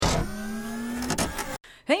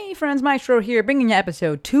Hey friends, Maestro here, bringing you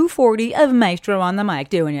episode 240 of Maestro on the Mic,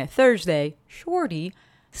 doing it Thursday, shorty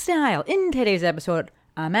style. In today's episode,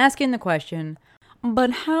 I'm asking the question, but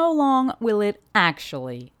how long will it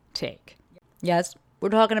actually take? Yes, we're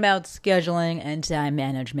talking about scheduling and time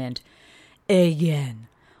management again.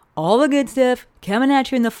 All the good stuff coming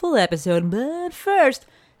at you in the full episode, but first,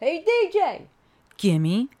 hey DJ,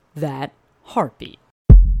 gimme that heartbeat.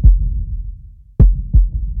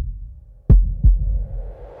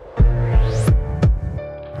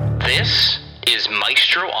 This is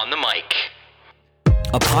Maestro on the Mic,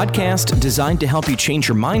 a podcast designed to help you change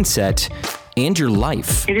your mindset and your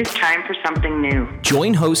life. It is time for something new.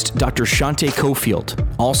 Join host Dr. Shante Cofield,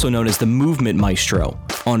 also known as the Movement Maestro,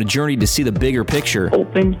 on a journey to see the bigger picture,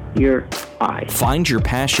 Open your eyes. find your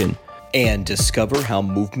passion, and discover how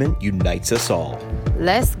movement unites us all.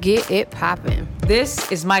 Let's get it poppin'. This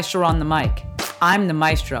is Maestro on the Mic. I'm the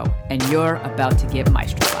Maestro, and you're about to get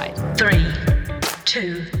Maestro-fied. 3,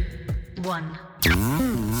 2, 1.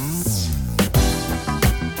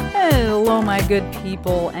 Hello, my good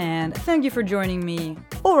people, and thank you for joining me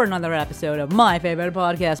for another episode of my favorite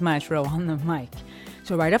podcast, Maestro on the Mic.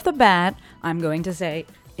 So right off the bat, I'm going to say,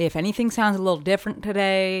 if anything sounds a little different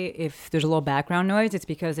today, if there's a little background noise, it's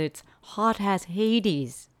because it's hot as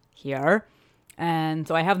Hades here. And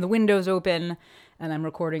so I have the windows open, and I'm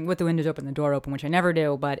recording with the windows open, the door open, which I never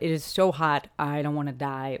do, but it is so hot, I don't want to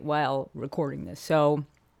die while recording this. So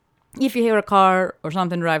if you hear a car or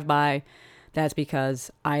something drive by, that's because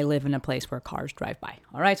I live in a place where cars drive by.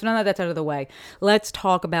 All right, so now that that's out of the way, let's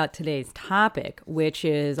talk about today's topic, which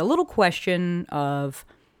is a little question of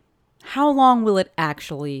how long will it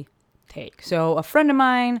actually take? So a friend of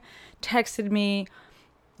mine texted me,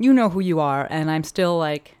 you know who you are, and I'm still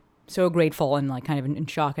like so grateful and like kind of in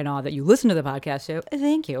shock and awe that you listen to the podcast, so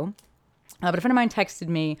thank you. But a friend of mine texted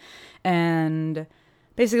me and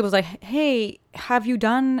basically was like, hey, have you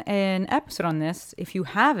done an episode on this? If you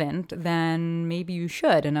haven't, then maybe you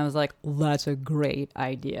should. And I was like, that's a great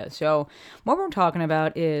idea. So what we're talking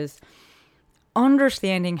about is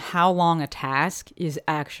understanding how long a task is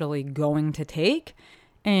actually going to take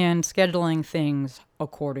and scheduling things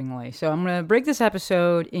accordingly. So I'm going to break this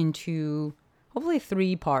episode into hopefully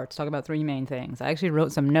 3 parts, talk about 3 main things. I actually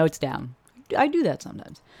wrote some notes down. I do that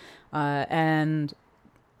sometimes. And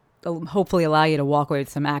hopefully allow you to walk away with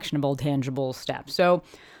some actionable, tangible steps. So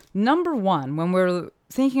number 1, when we're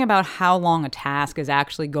thinking about how long a task is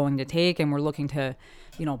actually going to take and we're looking to,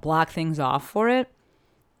 block things off for it,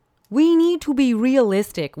 we need to be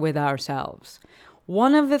realistic with ourselves.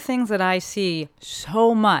 One of the things that I see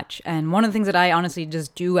so much, and one of the things that I honestly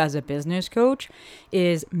just do as a business coach,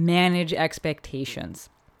 is manage expectations.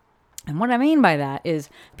 And what I mean by that is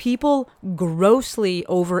people grossly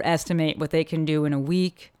overestimate what they can do in a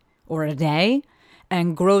week or a day,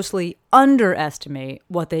 and grossly underestimate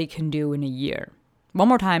what they can do in a year. One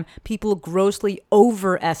more time, people grossly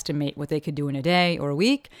overestimate what they could do in a day or a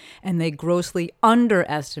week, and they grossly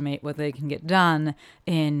underestimate what they can get done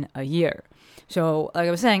in a year. So, like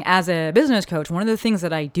I was saying, as a business coach, one of the things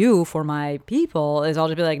that I do for my people is I'll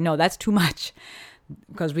just be like, no, that's too much.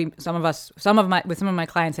 Because some of my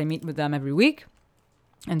clients, I meet with them every week.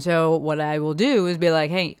 And so what I will do is be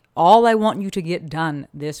like, hey, all I want you to get done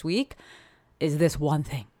this week is this one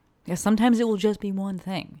thing. Yeah, sometimes it will just be one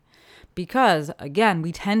thing. Because, again,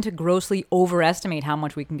 we tend to grossly overestimate how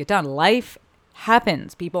much we can get done. Life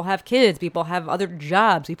happens. People have kids. People have other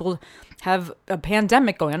jobs. People have a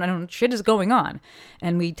pandemic going on. I don't know, shit is going on.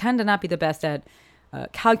 And we tend to not be the best at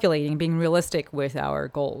calculating, being realistic with our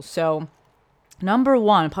goals. So number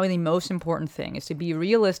 1, probably the most important thing, is to be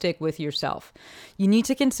realistic with yourself. You need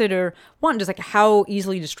to consider, 1, just like how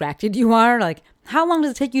easily distracted you are. Like, how long does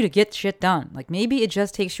it take you to get shit done? Like, maybe it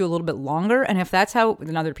just takes you a little bit longer. And if that's how,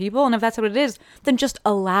 than other people, and if that's how it is, then just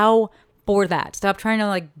allow for that. Stop trying to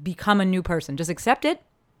like become a new person. Just accept it,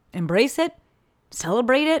 embrace it,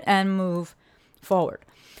 celebrate it, and move forward.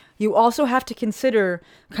 You also have to consider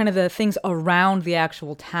kind of the things around the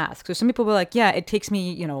actual task. So some people will be like, yeah, it takes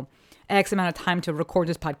me, X amount of time to record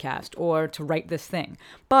this podcast or to write this thing.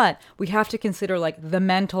 But we have to consider like the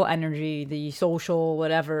mental energy, the social,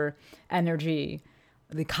 whatever energy,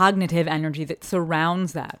 the cognitive energy that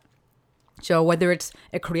surrounds that. So whether it's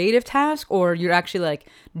a creative task or you're actually like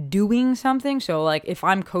doing something. So like if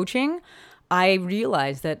I'm coaching, I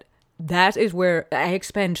realize that is where I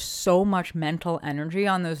expend so much mental energy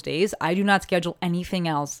on those days. I do not schedule anything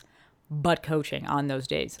else but coaching on those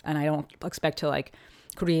days. And I don't expect to like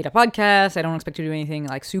create a podcast. I don't expect to do anything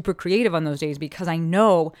like super creative on those days because I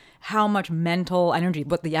know how much mental energy,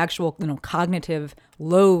 what the actual, cognitive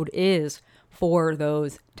load is for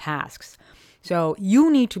those tasks. So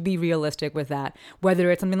you need to be realistic with that.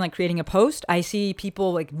 Whether it's something like creating a post, I see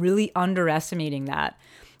people like really underestimating that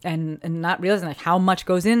and not realizing like how much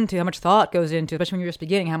thought goes into, especially when you're just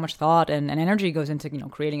beginning, how much thought and energy goes into,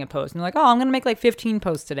 creating a post. And they're like, oh, I'm going to make like 15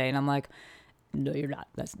 posts today. And I'm like, no, you're not.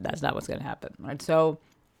 That's not what's going to happen. Right. So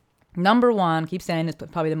number one, keep saying this,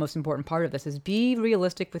 but probably the most important part of this is be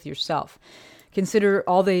realistic with yourself. Consider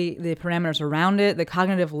all the parameters around it, the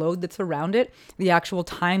cognitive load that's around it, the actual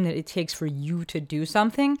time that it takes for you to do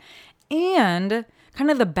something, and kind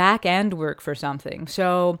of the back end work for something.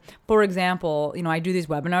 So, for example, I do these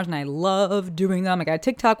webinars and I love doing them. I got a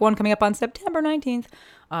TikTok one coming up on September 19th,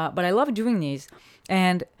 but I love doing these.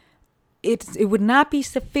 And it would not be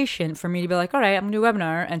sufficient for me to be like, all right, I'm going to do a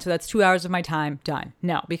webinar, and so that's 2 hours of my time done.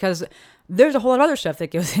 No, because there's a whole lot of other stuff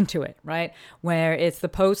that goes into it, right? Where it's the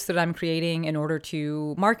posts that I'm creating in order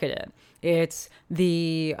to market it. It's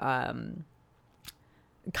the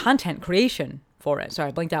content creation for it. Sorry,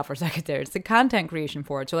 I blinked out for a second there. It's the content creation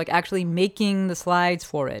for it. So like actually making the slides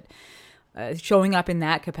for it, showing up in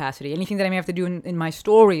that capacity, anything that I may have to do in my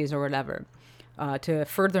stories or whatever. To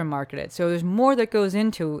further market it. So there's more that goes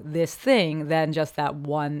into this thing than just that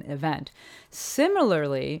one event.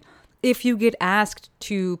 Similarly, if you get asked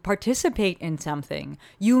to participate in something,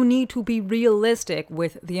 you need to be realistic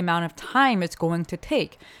with the amount of time it's going to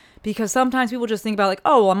take. Because sometimes people just think about like,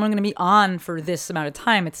 oh, well, I'm going to be on for this amount of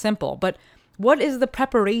time. It's simple. But what is the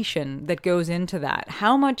preparation that goes into that?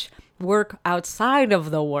 How much work outside of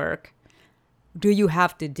the work do you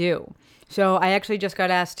have to do? So I actually just got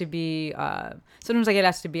asked to be, sometimes I get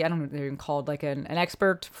asked to be, I don't know what they're even called, like an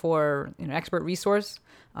expert for, expert resource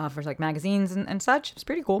for like magazines and such. It's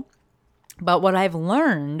pretty cool. But what I've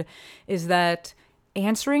learned is that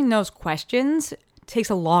answering those questions takes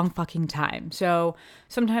a long fucking time. So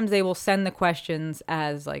sometimes they will send the questions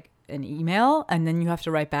as like an email and then you have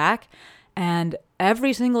to write back. And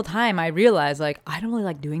every single time I realize like, I don't really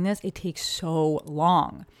like doing this. It takes so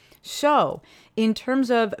long. So in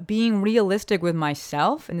terms of being realistic with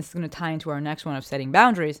myself, and this is going to tie into our next one of setting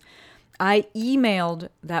boundaries, I emailed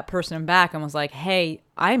that person back and was like, hey,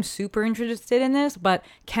 I'm super interested in this, but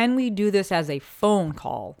can we do this as a phone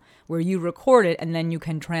call where you record it and then you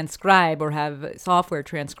can transcribe or have software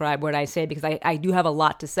transcribe what I say? Because I do have a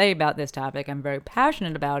lot to say about this topic. I'm very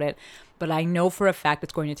passionate about it, but I know for a fact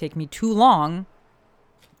it's going to take me too long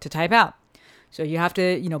to type out. So you have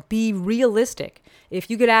to, be realistic. If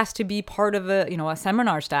you get asked to be part of a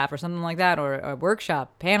seminar staff or something like that, or a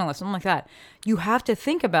workshop panelist, something like that, you have to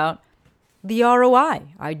think about the ROI.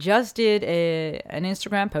 I just did an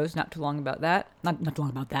Instagram post not too long ago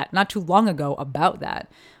about that,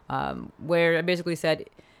 where I basically said,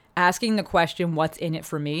 asking the question, what's in it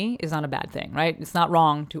for me, is not a bad thing, right? It's not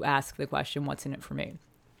wrong to ask the question, what's in it for me.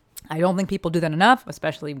 I don't think people do that enough,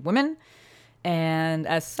 especially women. And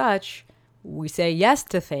as such, we say yes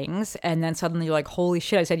to things, and then suddenly you're like, holy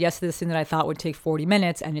shit, I said yes to this thing that I thought would take 40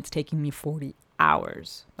 minutes, and it's taking me 40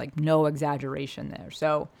 hours. Like, no exaggeration there.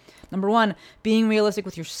 So, number one, being realistic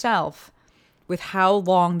with yourself with how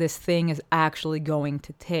long this thing is actually going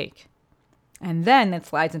to take. And then that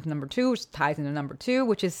slides into number two, which ties into number two,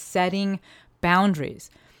 which is setting boundaries.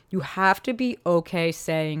 You have to be okay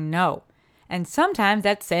saying no. And sometimes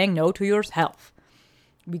that's saying no to yourself.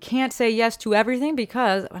 We can't say yes to everything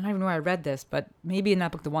because, I don't even know where I read this, but maybe in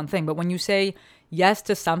that book, The One Thing. But when you say yes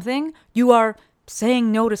to something, you are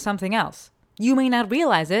saying no to something else. You may not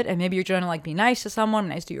realize it, and maybe you're trying to like be nice to someone,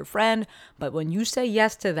 nice to your friend. But when you say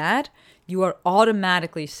yes to that, you are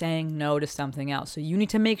automatically saying no to something else. So you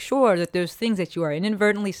need to make sure that those things that you are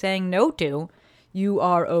inadvertently saying no to, you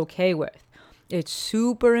are okay with. It's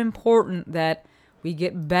super important that we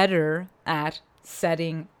get better at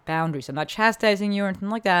setting boundaries. I'm not chastising you or anything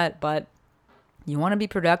like that, but you want to be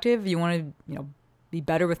productive, you want to, be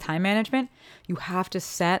better with time management, you have to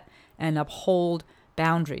set and uphold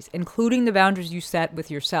boundaries, including the boundaries you set with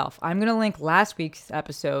yourself. I'm going to link last week's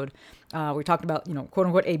episode. We talked about, quote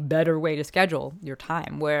unquote, a better way to schedule your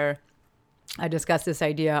time, where I discussed this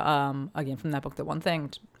idea, again, from that book, The One Thing,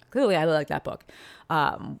 which clearly I like that book,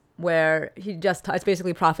 where it's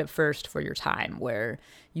basically profit first for your time, where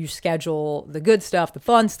you schedule the good stuff, the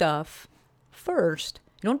fun stuff first.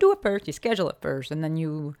 You don't do it first, you schedule it first, and then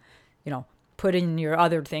you put in your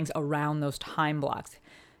other things around those time blocks.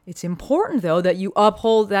 It's important, though, that you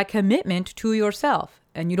uphold that commitment to yourself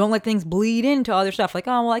and you don't let things bleed into other stuff. Like,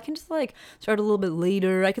 oh, well, I can just start a little bit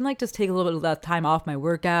later. I can just take a little bit of time off my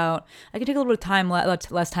workout. I can take a little bit of time,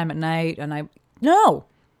 less time at night. No,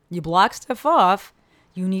 you block stuff off.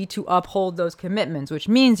 You need to uphold those commitments, which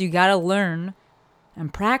means you got to learn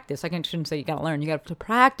and practice. I shouldn't say you got to learn. You got to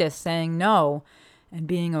practice saying no and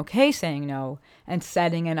being okay saying no and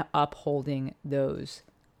setting and upholding those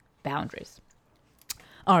boundaries.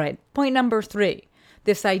 All right, point number 3,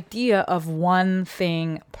 this idea of one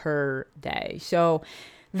thing per day. So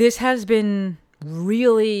this has been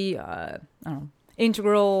really,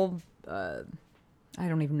 integral, I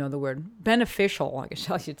don't even know the word, beneficial, I guess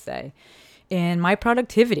I should say, in my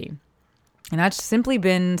productivity. And that's simply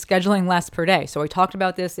been scheduling less per day. So I talked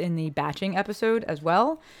about this in the batching episode as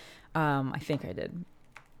well. I think I did.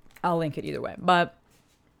 I'll link it either way. But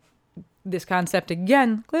this concept,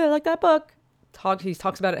 again, clearly like that book, he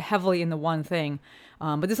talks about it heavily in the one thing.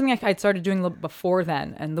 But this is something I'd started doing a little before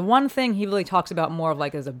then. And the one thing he really talks about more of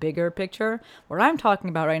like as a bigger picture. What I'm talking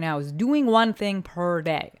about right now is doing one thing per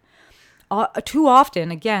day. Too often,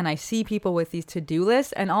 again, I see people with these to-do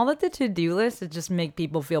lists, and all that the to-do list is just make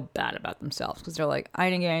people feel bad about themselves because they're like, I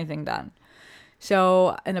didn't get anything done.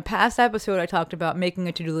 So in a past episode, I talked about making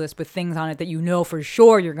a to-do list with things on it that you know for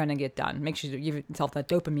sure you're going to get done. Make sure you give yourself that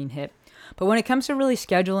dopamine hit. But when it comes to really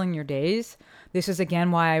scheduling your days, this is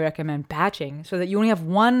again why I recommend batching, so that you only have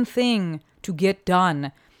one thing to get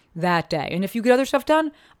done that day. And if you get other stuff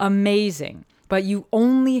done, amazing. But you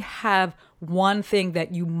only have one thing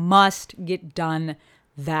that you must get done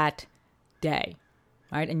that day,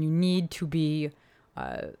 right? And you need to be,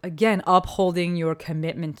 again, upholding your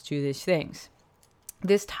commitment to these things.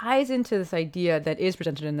 This ties into this idea that is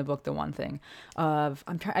presented in the book, The One Thing, of,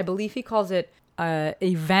 I believe he calls it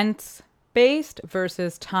events-based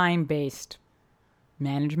versus time-based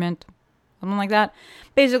management, something like that.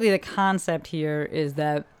 Basically, the concept here is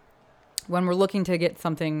that when we're looking to get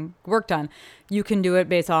something work done, you can do it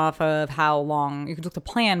based off of how long, you can look to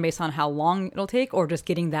plan based on how long it'll take, or just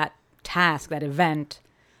getting that task, that event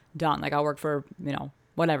done. Like I'll work for,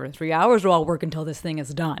 3 hours, or I'll work until this thing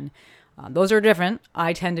is done. Those are different.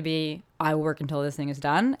 I tend to be, I will work until this thing is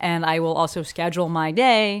done, and I will also schedule my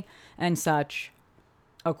day and such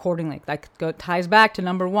accordingly. That ties back to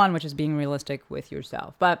number 1, which is being realistic with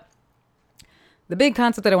yourself. But the big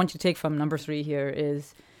concept that I want you to take from number 3 here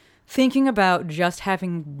is thinking about just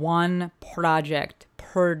having one project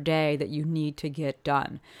per day that you need to get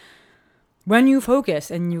done. When you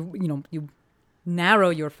focus and you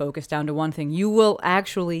narrow your focus down to one thing, you will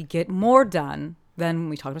actually get more done than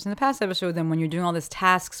we talked about in the past episode, than when you're doing all this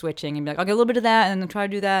task switching and be like, I'll get a little bit of that and then try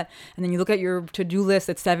to do that. And then you look at your to-do list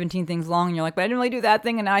that's 17 things long and you're like, but I didn't really do that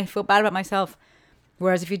thing and now I feel bad about myself.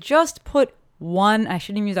 Whereas if you just put one, I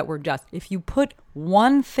shouldn't even use that word just, if you put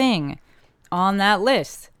one thing on that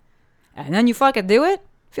list and then you fucking do it,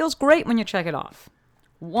 feels great when you check it off.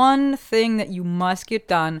 One thing that you must get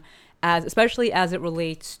done, especially as it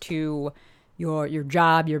relates to your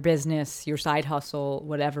job, your business, your side hustle,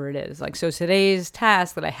 whatever it is. Like, so today's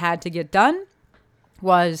task that I had to get done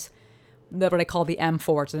was what I call the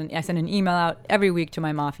M4. So I send an email out every week to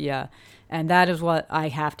my mafia, and that is what I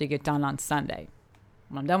have to get done on Sunday.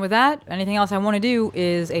 When I'm done with that, anything else I want to do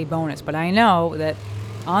is a bonus. But I know that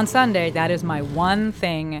on Sunday, that is my one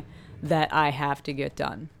thing that I have to get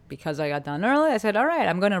done. Because I got done early, I said, all right,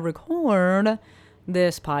 I'm going to record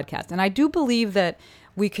this podcast. And I do believe that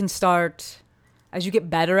we can start, as you get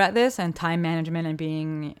better at this and time management and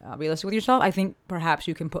being realistic with yourself, I think perhaps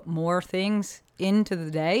you can put more things into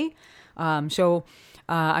the day. So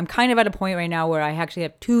I'm kind of at a point right now where I actually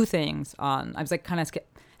have 2 things on. I was like kind of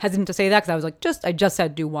hesitant to say that because I was like, I just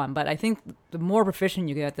said do one. But I think the more proficient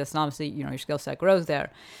you get at this, and obviously, your skill set grows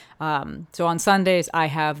there. So on Sundays, I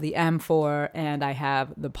have the M4 and I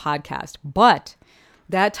have the podcast. But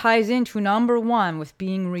that ties into number 1 with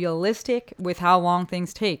being realistic with how long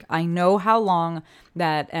things take. I know how long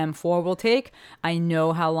that M4 will take. I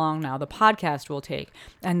know how long now the podcast will take.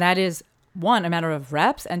 And that is, 1, a matter of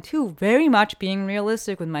reps, and 2, very much being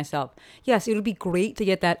realistic with myself. Yes, it would be great to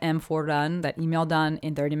get that M4 done, that email done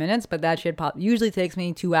in 30 minutes, but that shit usually takes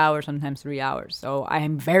me 2 hours, sometimes 3 hours. So I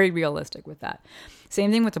am very realistic with that. Same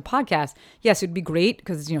thing with the podcast. Yes, it'd be great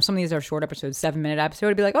because, some of these are short episodes, 7-minute episode.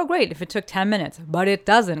 It'd be like, oh, great, if it took 10 minutes. But it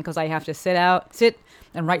doesn't because I have to sit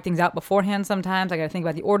and write things out beforehand sometimes. I got to think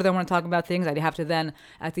about the order that I want to talk about things. I'd have to then,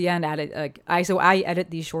 at the end, add it. I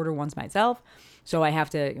edit these shorter ones myself. So I have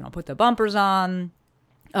to, put the bumpers on,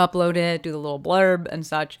 upload it, do the little blurb and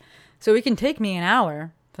such. So it can take me an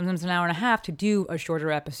hour, sometimes an hour and a half to do a shorter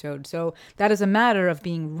episode. So that is a matter of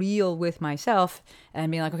being real with myself and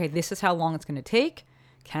being like, okay, this is how long it's going to take.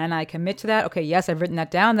 Can I commit to that? Okay, yes, I've written that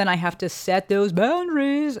down. Then I have to set those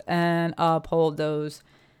boundaries and uphold those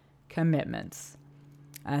commitments.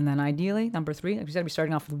 And then ideally, number 3, like we said, we're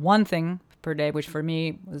starting off with one thing per day, which for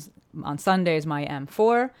me was on Sundays, my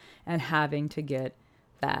M4, and having to get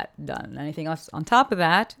that done. Anything else on top of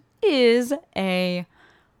that is a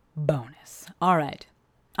bonus. All right.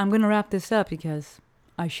 I'm going to wrap this up because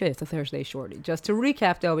I should. It's a Thursday shorty. Just to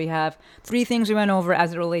recap, though, we have 3 things we went over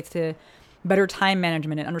as it relates to better time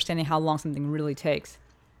management and understanding how long something really takes.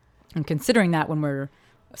 And considering that when we're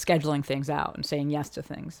scheduling things out and saying yes to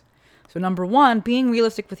things. So number 1, being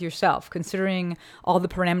realistic with yourself, considering all the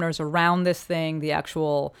parameters around this thing, the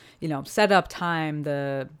actual, setup time,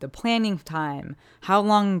 the planning time, how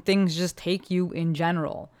long things just take you in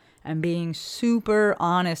general, and being super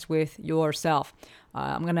honest with yourself.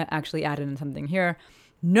 I'm going to actually add in something here.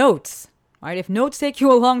 Notes, right? If notes take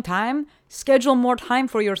you a long time, schedule more time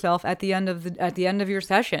for yourself at the end of your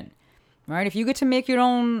session, right? If you get to make your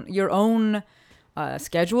own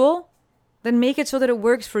schedule, then make it so that it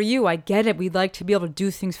works for you. I get it. We'd like to be able to do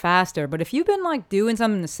things faster. But if you've been doing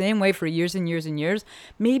something the same way for years and years and years,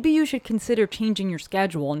 maybe you should consider changing your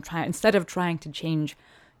schedule and instead of trying to change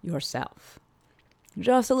yourself.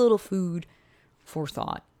 Just a little food for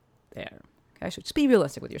thought there. Okay, so just be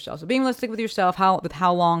realistic with yourself. So being realistic with yourself, with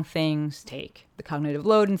how long things take, the cognitive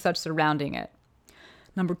load and such surrounding it.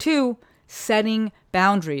 Number 2, setting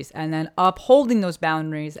boundaries and then upholding those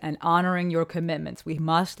boundaries and honoring your commitments. We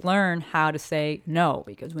must learn how to say no,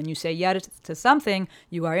 because when you say yes to something,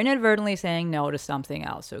 you are inadvertently saying no to something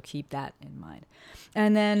else. So keep that in mind.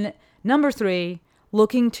 And then number 3,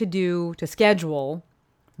 looking to schedule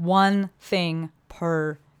one thing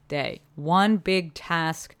per day, one big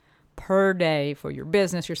task per day for your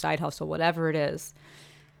business, your side hustle, whatever it is,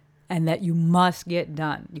 and that you must get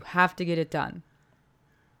done. You have to get it done.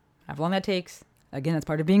 However long that takes. Again, that's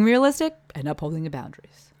part of being realistic and upholding the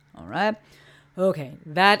boundaries. All right? Okay,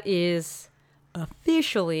 that is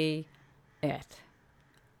officially it.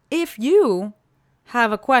 If you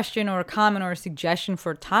have a question or a comment or a suggestion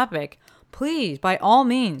for a topic, please, by all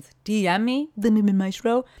means, DM me, the Movement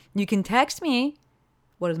Maestro. You can text me.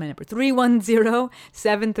 What is my number?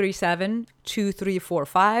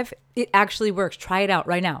 310-737-2345. It actually works. Try it out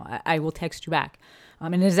right now. I will text you back.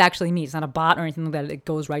 And it is actually me. It's not a bot or anything like that. It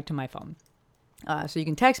goes right to my phone. So you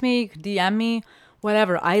can text me, DM me,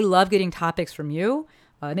 whatever. I love getting topics from you.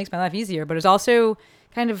 It makes my life easier, but it also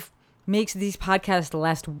kind of makes these podcasts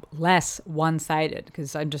less one-sided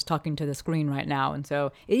because I'm just talking to the screen right now. And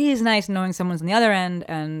so it is nice knowing someone's on the other end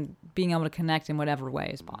and being able to connect in whatever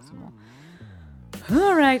way is possible.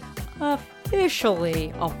 All right,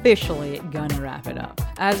 officially gonna wrap it up.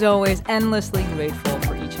 As always, endlessly grateful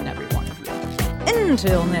for each and every one of you.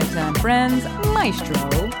 Until next time, friends,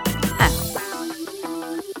 Maestro